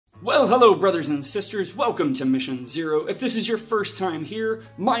Well, hello brothers and sisters, welcome to Mission Zero. If this is your first time here,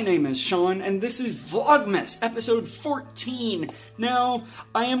 my name is Shawn, and this is Vlogmas, episode 14. Now,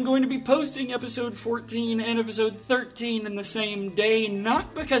 I am going to be posting episode 14 and episode 13 in the same day,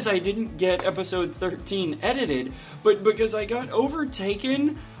 not because I didn't get episode 13 edited, but because I got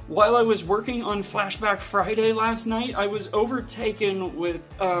overtaken while I was working on Flashback Friday last night. I was overtaken with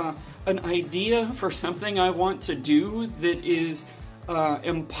an idea for something I want to do that is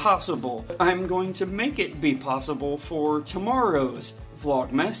impossible. I'm going to make it be possible for tomorrow's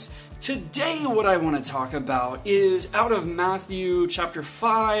Vlogmas. Today what I want to talk about is out of Matthew chapter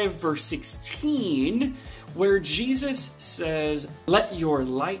 5 verse 16, where Jesus says, "Let your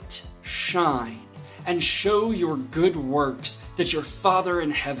light shine and show your good works, that your Father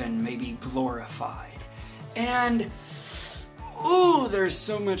in heaven may be glorified." And ooh, there's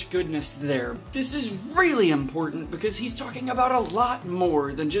so much goodness there. This is really important because he's talking about a lot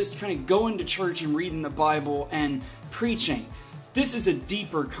more than just kind of going to church and reading the Bible and preaching. This is a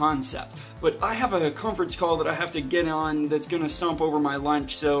deeper concept, but I have a conference call that I have to get on that's going to stomp over my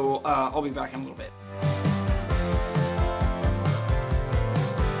lunch, so I'll be back in a little bit.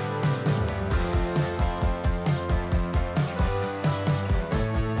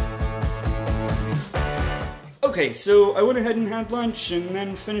 Okay, so I went ahead and had lunch and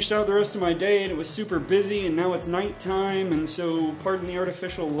then finished out the rest of my day, and it was super busy, and now it's nighttime, and so pardon the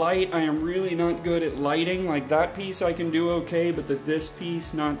artificial light, I am really not good at lighting. Like that piece I can do okay, but this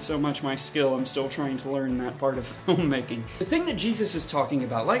piece, not so much my skill. I'm still trying to learn that part of filmmaking. The thing that Jesus is talking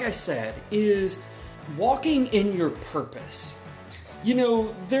about, like I said, is walking in your purpose. You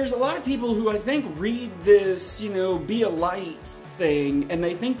know, there's a lot of people who I think read this, be a light thing, and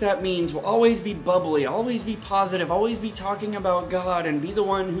they think that means, well, always be bubbly, always be positive, always be talking about God, and be the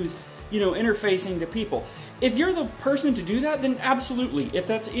one who's, interfacing to people. If you're the person to do that, then absolutely. If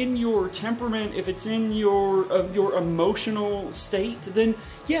that's in your temperament, if it's in your emotional state, then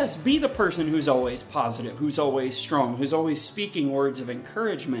yes, be the person who's always positive, who's always strong, who's always speaking words of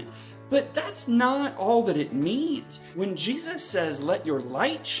encouragement. But that's not all that it means. When Jesus says, "Let your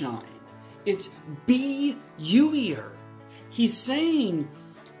light shine," it's be you-ier. He's saying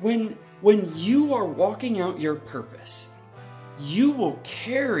when you are walking out your purpose, you will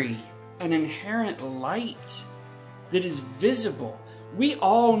carry an inherent light that is visible. We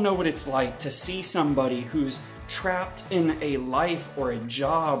all know what it's like to see somebody who's trapped in a life or a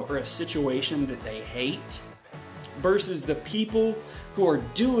job or a situation that they hate versus the people who are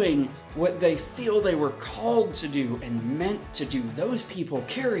doing what they feel they were called to do and meant to do. Those people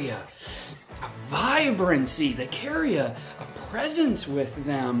carry a vibrancy, they carry a presence with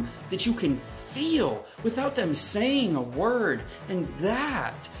them that you can feel without them saying a word. And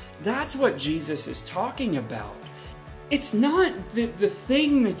that's what Jesus is talking about. It's not that the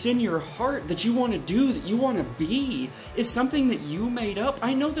thing that's in your heart that you want to do, that you want to be, is something that you made up.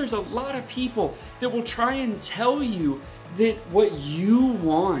 I know there's a lot of people that will try and tell you that what you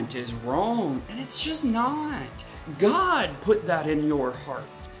want is wrong, and it's just not. God put that in your heart.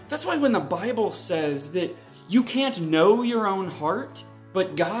 That's why when the Bible says that you can't know your own heart,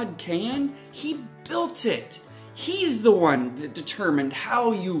 but God can, He built it. He's the one that determined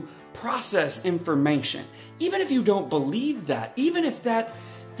how you process information. Even if you don't believe that, even if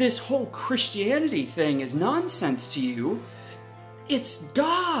this whole Christianity thing is nonsense to you, it's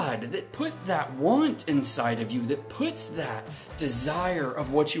God that put that want inside of you, that puts that desire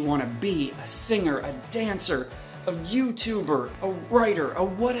of what you want to be, a singer, a dancer, a YouTuber, a writer, a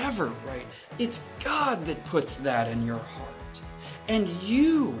whatever, right? It's God that puts that in your heart. And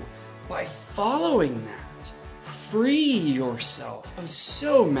you, by following that, free yourself of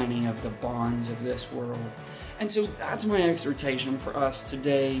so many of the bonds of this world. And so that's my exhortation for us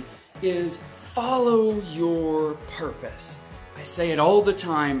today, is follow your purpose. I say it all the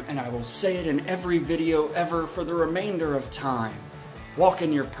time, and I will say it in every video ever for the remainder of time. Walk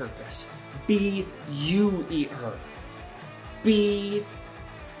in your purpose. Be you-ier. Be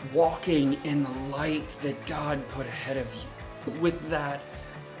walking in the light that God put ahead of you. With that,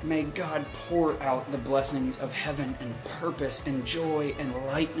 may God pour out the blessings of heaven and purpose and joy and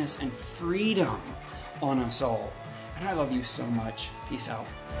lightness and freedom on us all. And I love you so much. Peace out.